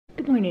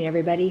morning,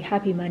 everybody.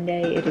 Happy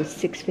Monday. It is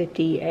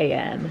 6:50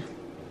 a.m.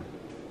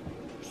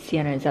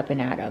 Sienna is up and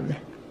at 'em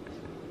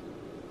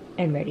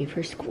and ready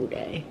for school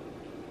day.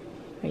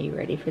 Are you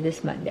ready for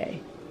this Monday?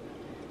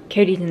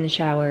 Cody's in the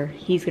shower.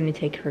 He's going to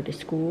take her to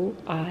school.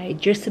 I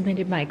just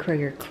submitted my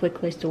Kroger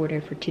click list order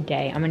for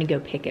today. I'm going to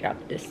go pick it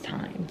up this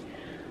time.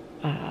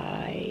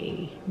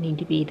 I need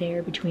to be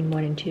there between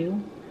 1 and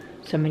 2.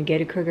 So I'm going to go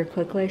to Kroger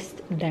click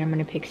list. Then I'm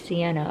going to pick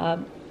Sienna up.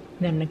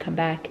 Then I'm going to come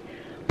back,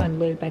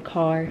 unload my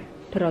car,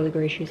 put all the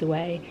groceries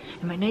away,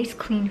 and my nice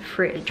clean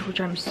fridge, which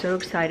I'm so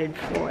excited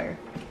for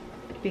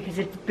because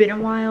it's been a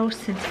while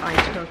since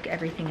I took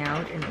everything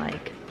out and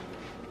like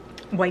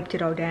wiped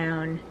it all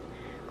down,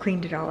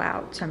 cleaned it all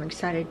out. So I'm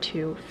excited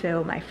to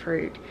fill my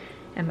fruit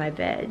and my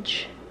veg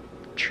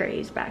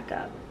trays back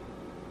up.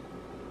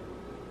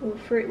 Little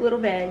fruit, little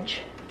veg,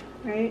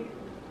 right?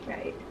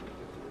 Right.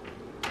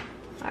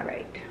 All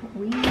right,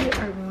 we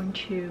are going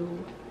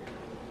to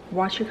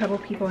watch a couple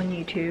people on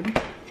YouTube.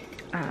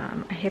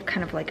 I have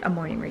kind of like a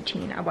morning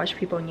routine. I watch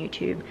people on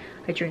YouTube,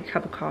 I drink a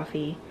cup of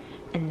coffee,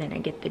 and then I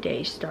get the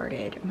day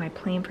started. My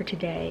plan for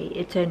today,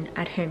 it's an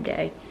at-home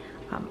day.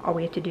 All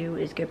we have to do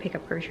is go pick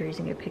up groceries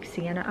and go pick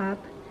Sienna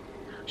up.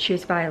 She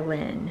has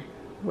violin,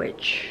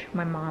 which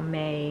my mom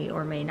may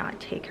or may not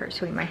take her,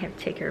 so we might have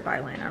to take her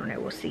violin. I don't know,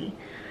 we'll see.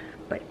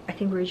 But I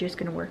think we're just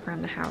gonna work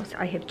around the house.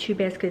 I have 2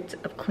 baskets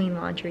of clean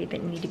laundry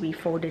that need to be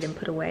folded and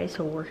put away,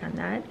 so we'll work on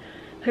that.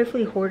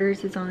 Hopefully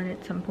Hoarders is on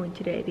at some point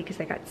today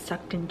because I got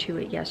sucked into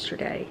it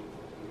yesterday.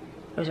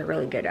 It was a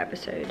really good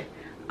episode.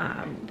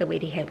 The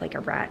lady had like a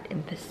rat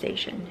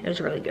infestation. It was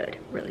really good,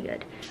 really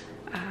good.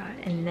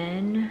 And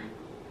then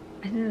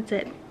I think that's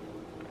it.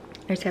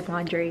 I just have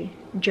laundry,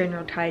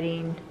 general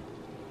tidying,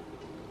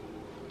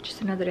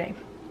 just another day.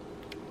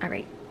 All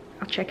right,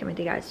 I'll check in with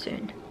you guys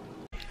soon.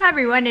 Hi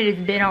everyone, it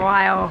has been a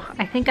while.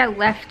 I think I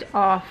left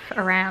off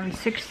around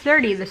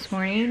 6:30 this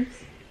morning,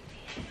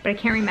 but I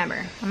can't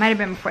remember. I might have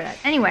been before that.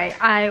 Anyway,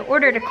 I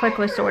ordered a click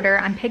list order.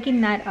 I'm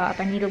picking that up.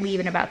 I need to leave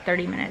in about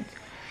 30 minutes.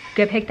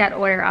 Go pick that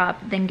order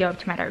up, then go up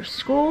to my daughter's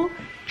school,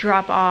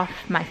 drop off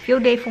my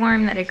field day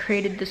form that I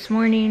created this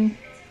morning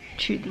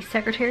to the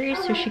secretary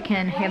so she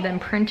can have them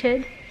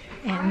printed.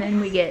 And then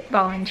we get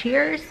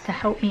volunteers to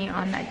help me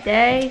on that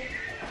day.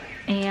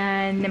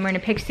 And then we're gonna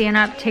pick Sienna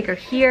up, take her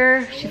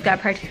here. She's gotta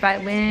practice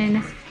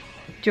violin,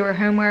 do her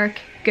homework,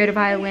 go to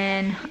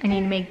violin. I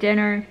need to make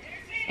dinner.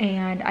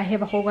 And I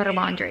have a whole lot of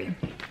laundry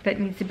that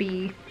needs to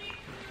be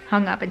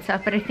hung up and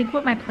stuff. But I think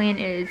what my plan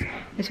is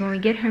when we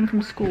get home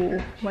from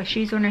school, while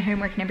she's doing her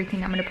homework and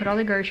everything, I'm gonna put all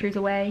the groceries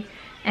away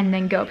and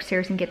then go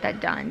upstairs and get that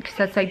done. Because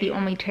that's like the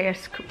only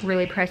task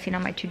really pressing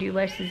on my to-do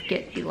list is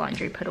get the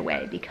laundry put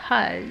away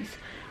because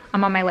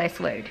I'm on my last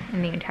load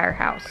in the entire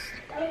house.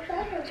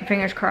 So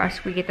fingers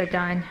crossed we get that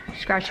done,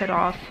 scratch that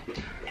off.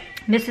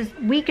 This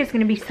week is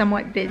gonna be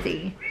somewhat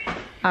busy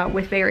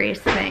with various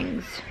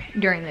things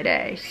during the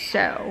day.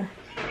 So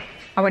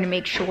I want to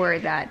make sure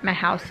that my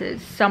house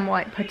is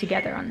somewhat put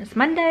together on this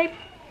Monday,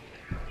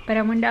 but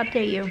I wanted to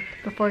update you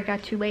before it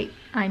got too late.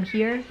 I'm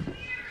here,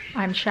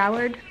 I'm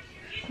showered,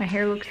 my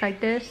hair looks like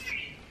this.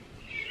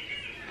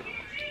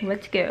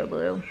 Let's go,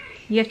 Blue.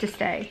 You have to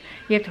stay.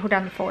 You have to hold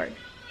down the fort,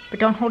 but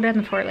don't hold down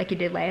the fort like you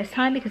did last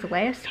time, because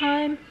last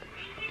time,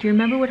 do you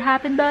remember what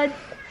happened, bud?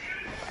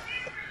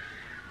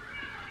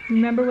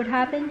 Remember what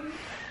happened?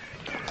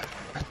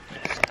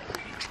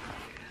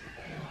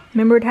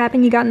 Remember what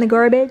happened? You got in the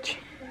garbage?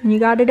 And you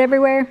got it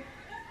everywhere?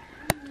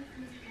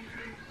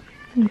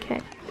 Okay.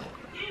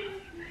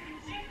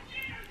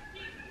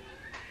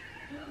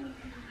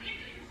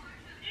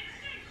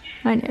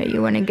 I know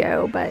you want to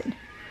go, but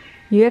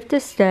you have to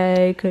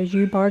stay because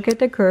you bark at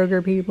the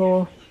Kroger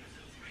people.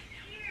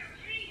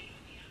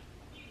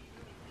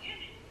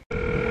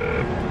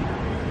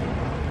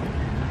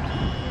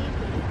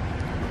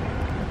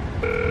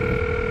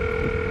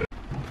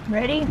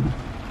 Ready?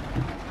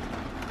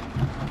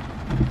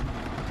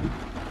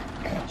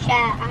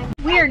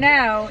 We are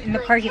now in the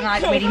parking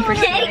lot waiting for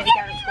Sienna to go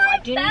to school. I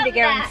do need to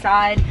go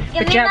inside,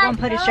 but Jet won't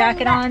put his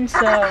jacket on, so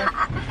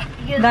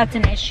that's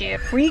an issue.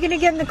 Were you going to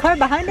get in the car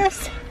behind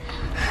us?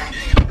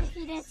 If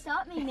you didn't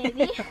stop me,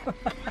 maybe.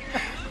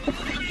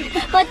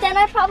 But then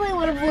I probably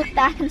would have looked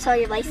back and saw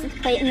your license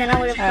plate, and then I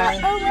would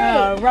have thought,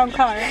 oh wait. Wrong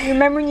car. You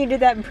remember when you did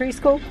that in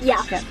preschool? Yeah.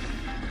 Okay.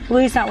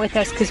 Blue's not with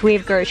us because we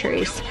have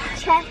groceries.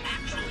 Okay.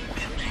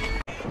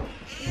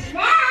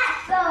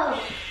 Let's go.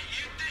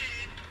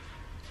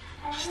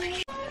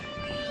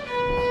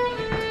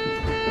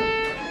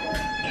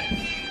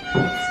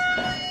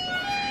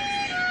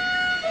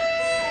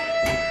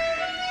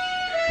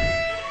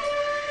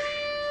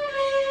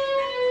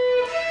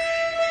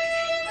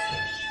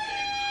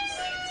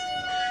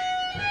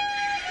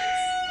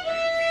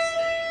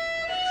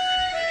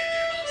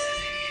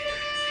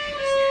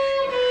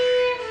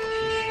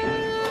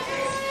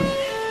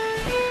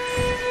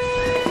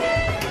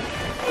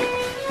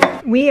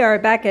 We are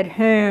back at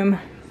home.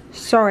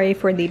 Sorry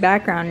for the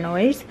background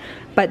noise,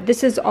 but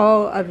this is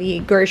all of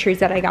the groceries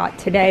that I got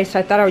today, so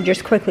I thought I would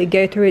just quickly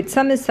go through it.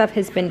 Some of the stuff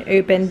has been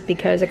opened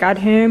because I got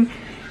home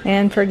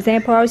And for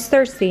example, I was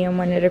thirsty and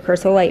wanted a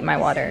Crystal Light in my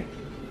water.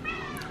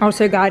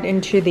 Also got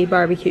into the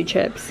barbecue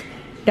chips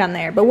down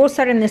there. But we'll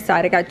start on this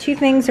side. I got 2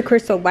 things of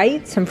Crystal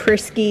Light, some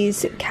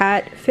Friskies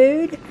cat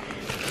food,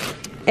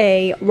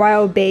 a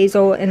wild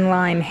basil and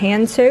lime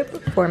hand soap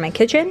for my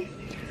kitchen,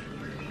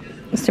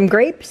 some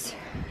grapes,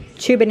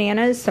 2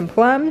 bananas, some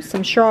plums,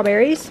 some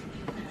strawberries,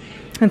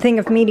 a thing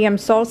of medium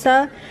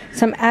salsa,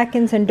 some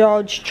Atkins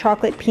Indulge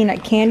chocolate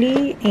peanut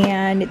candy,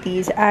 and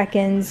these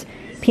Atkins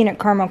peanut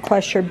caramel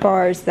clustered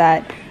bars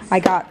that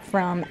I got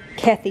from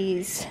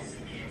Kathy's,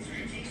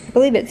 I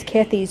believe it's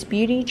Kathy's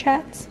Beauty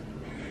Chats.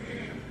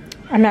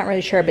 I'm not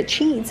really sure, but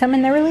she eats them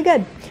and they're really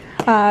good.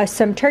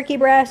 Some turkey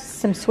breasts,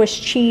 some Swiss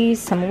cheese,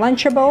 some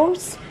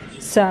Lunchables,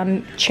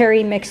 some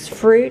cherry mixed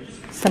fruit,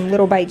 some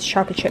Little Bites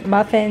chocolate chip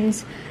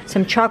muffins,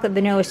 some chocolate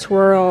vanilla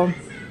swirl,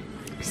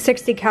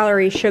 60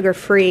 calorie sugar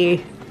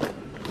free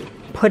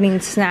pudding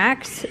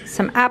snacks,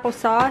 some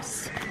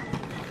applesauce,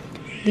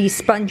 the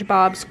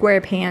SpongeBob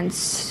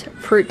SquarePants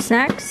fruit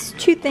snacks,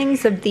 2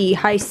 things of the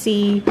High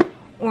C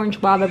orange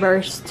guava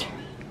burst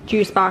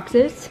juice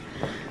boxes,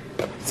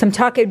 some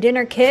taco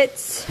dinner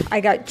kits.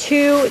 I got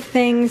 2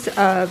 things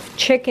of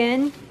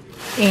chicken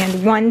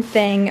and 1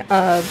 thing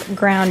of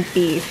ground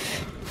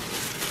beef.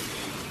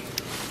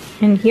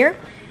 In here,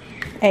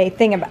 a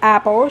thing of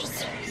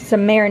apples,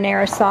 some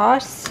marinara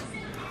sauce,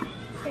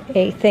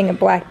 a thing of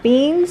black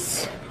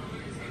beans,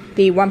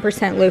 the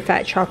 1%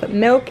 low-fat chocolate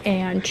milk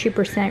and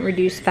 2%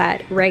 reduced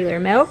fat regular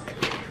milk,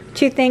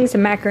 2 things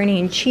of macaroni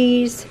and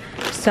cheese,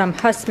 some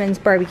Hussman's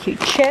barbecue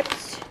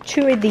chips,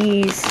 2 of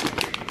these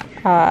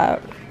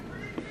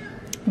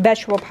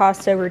vegetable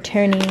pasta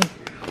rotini,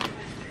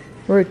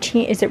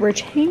 is it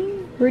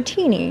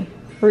rotini?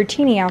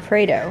 Rotini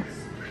Alfredo.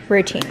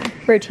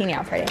 Rotini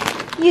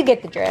Alfredo. You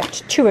get the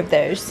drift. 2 of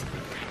those.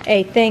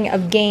 A thing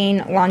of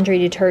Gain laundry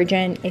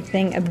detergent, a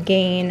thing of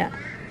Gain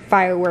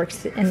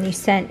fireworks in the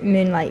scent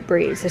Moonlight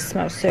Breeze. This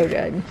smells so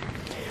good.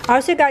 I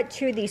also got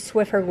 2 of these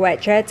Swiffer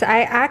Wet Jets.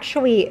 I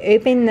actually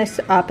open this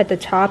up at the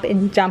top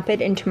and dump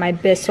it into my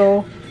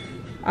Bissell.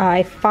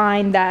 I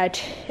find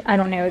that, I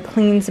don't know, it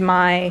cleans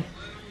my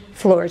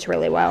floors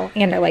really well,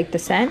 and I like the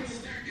scent.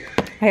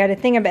 I got a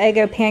thing of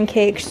Eggo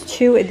pancakes,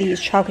 2 of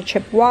these chocolate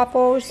chip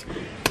waffles,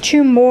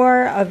 2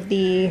 more of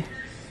the,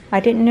 I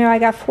didn't know I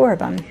got 4 of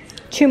them,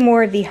 2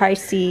 more of the High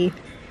C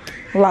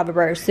lava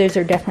bursts. Those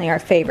are definitely our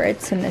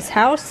favorites in this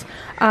house.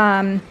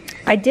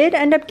 I did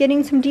end up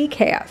getting some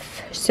decaf.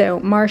 So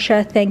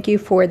Marcia, thank you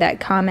for that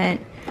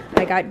comment.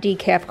 I got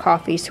decaf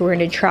coffee, so we're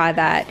going to try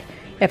that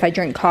if I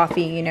drink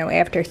coffee, you know,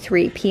 after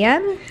 3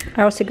 p.m.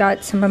 I also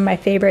got some of my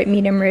favorite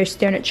medium roast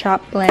donut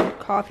shop blend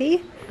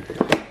coffee.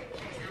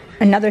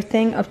 Another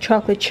thing of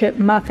chocolate chip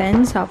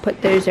muffins. I'll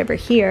put those over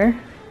here.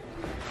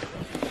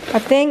 A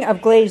thing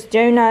of glazed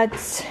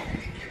donuts.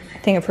 A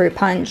thing of fruit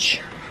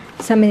punch.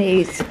 Some of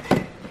these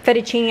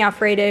fettuccine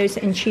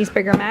alfredos and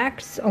cheeseburger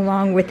macs,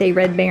 along with a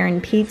Red Baron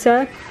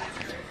pizza,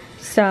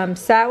 some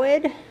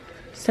salad,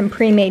 some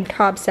pre-made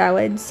Cobb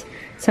salads,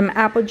 some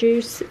apple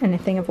juice, and a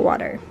thing of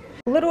water.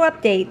 A little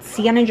update,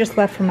 Sienna just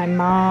left for my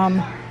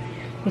mom.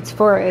 It's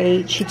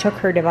 4:08. She took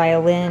her to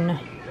violin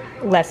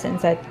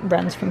lessons that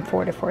runs from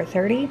 4 to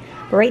 4:30.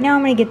 But right now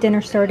I'm going to get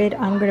dinner started.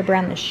 I'm going to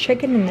brown this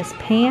chicken in this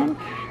pan,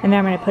 and then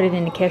I'm going to put it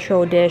in a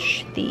casserole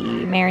dish, the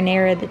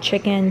marinara, the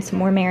chicken, some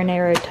more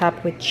marinara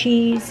topped with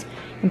cheese,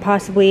 and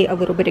possibly a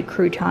little bit of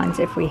croutons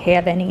if we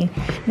have any.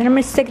 And then I'm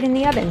going to stick it in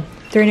the oven,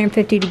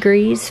 350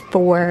 degrees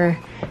for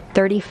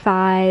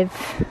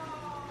 35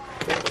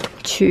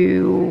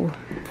 to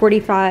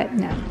 45,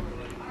 no,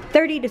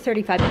 30 to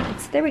 35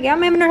 minutes. There we go.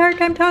 I'm having a hard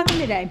time talking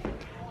today.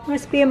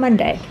 Must be a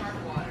Monday.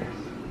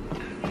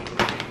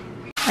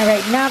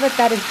 Alright, now that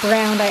that is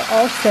browned, I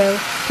also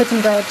put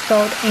some garlic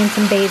salt and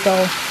some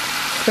basil.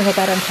 Sprinkle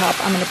that on top.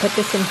 I'm going to put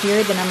this in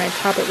here, then I'm going to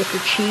top it with the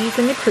cheese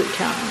and the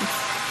croutons.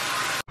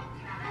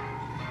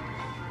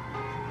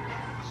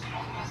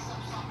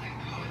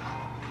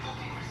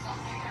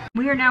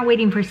 We are now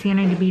waiting for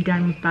Sienna to be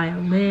done with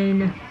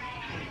violin.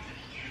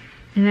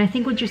 And I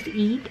think we'll just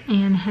eat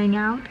and hang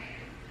out.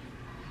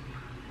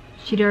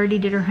 She'd already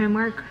did her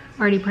homework,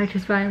 already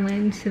practiced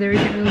violin, so there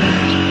isn't really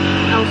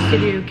much else to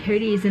do.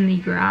 Cody's in the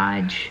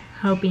garage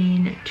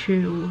helping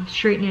to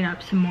straighten it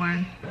up some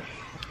more,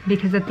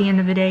 because at the end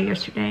of the day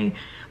yesterday,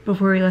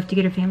 before we left to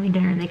get a family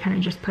dinner, they kind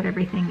of just put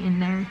everything in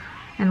there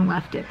and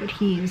left it, but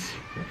he's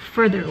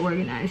further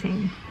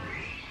organizing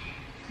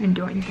and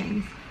doing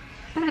things.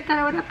 But I thought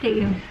I would update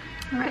you.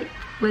 All right,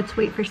 let's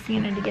wait for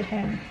Sienna to get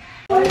home.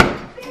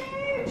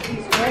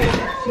 She's great.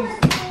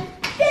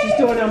 She's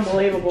doing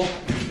unbelievable.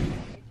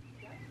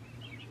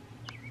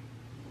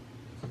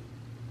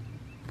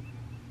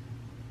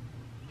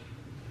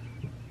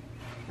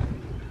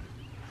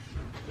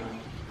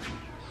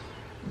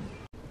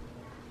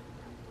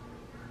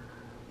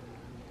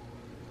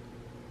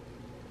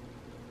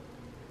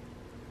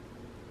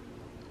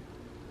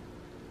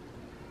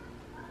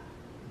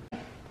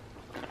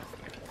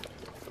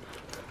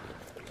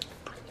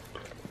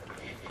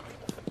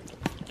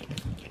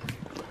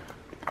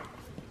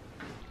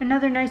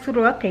 another nice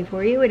little update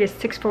for you. It is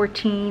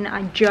 6:14.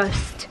 I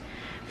just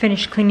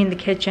finished cleaning the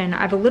kitchen.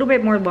 I have a little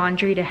bit more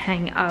laundry to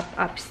hang up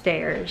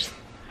upstairs,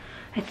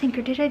 I think,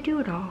 or did I do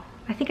it all?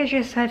 I think I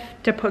just have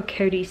to put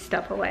Cody's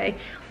stuff away,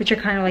 which are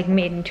kind of like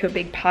made into a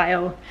big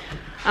pile.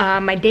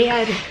 My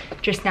dad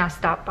just now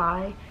stopped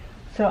by,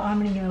 so I'm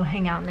gonna go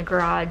hang out in the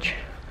garage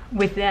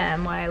with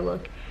them while I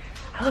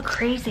look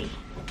crazy.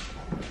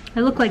 I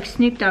looked like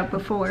Snoop Dogg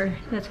before,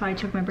 that's why I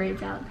took my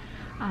braids out.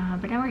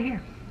 But now we're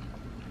here.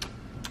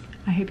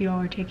 I hope you all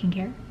are taking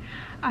care.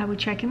 I will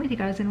check in with you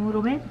guys in a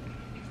little bit.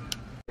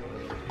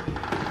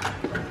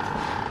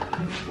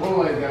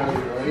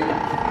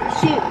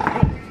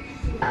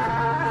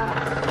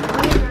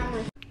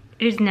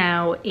 It is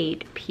now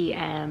 8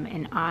 p.m.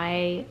 and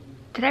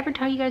did I ever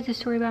tell you guys the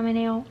story about my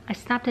nail? I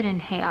snapped it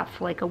in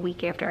half like a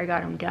week after I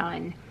got them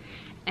done,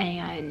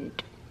 and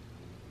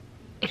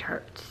it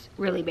hurts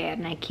really bad,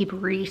 and I keep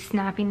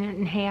re-snapping it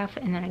in half,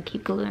 and then I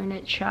keep gluing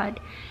it shut,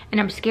 and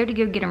I'm scared to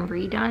go get them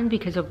redone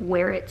because of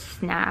where it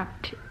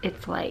snapped.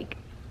 It's like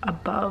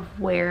above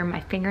where my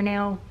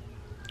fingernail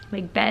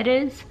like bed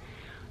is,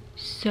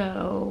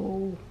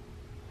 so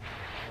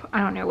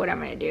I don't know what I'm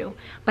gonna do,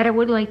 but I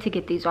would like to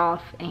get these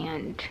off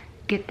and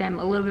get them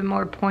a little bit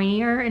more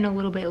pointier and a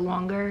little bit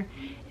longer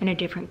in a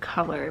different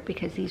color,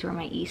 because these were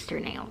my Easter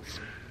nails.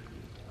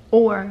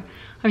 Or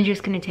I'm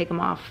just gonna take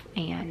them off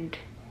and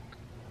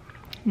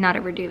not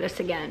ever do this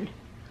again.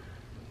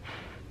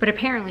 But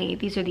apparently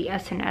these are the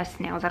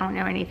S&S nails. I don't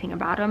know anything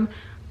about them,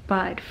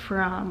 but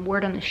from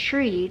word on the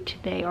street,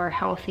 they are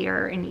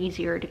healthier and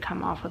easier to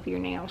come off of your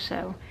nail.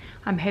 So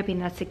I'm hoping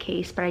that's the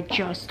case, but I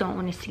just don't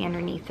want to see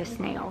underneath this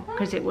nail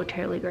because it would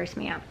totally gross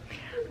me out.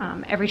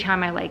 Every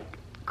time I like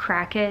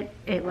crack it,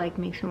 it like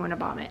makes me want to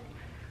vomit.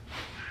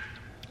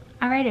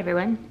 All right,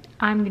 everyone,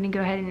 I'm gonna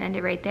go ahead and end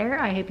it right there.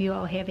 I hope you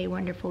all have a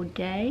wonderful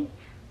day,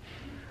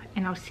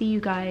 and I'll see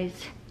you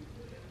guys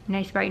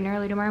nice bright and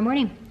early tomorrow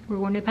morning. We're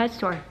going to the pet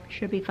store.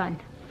 Should be fun.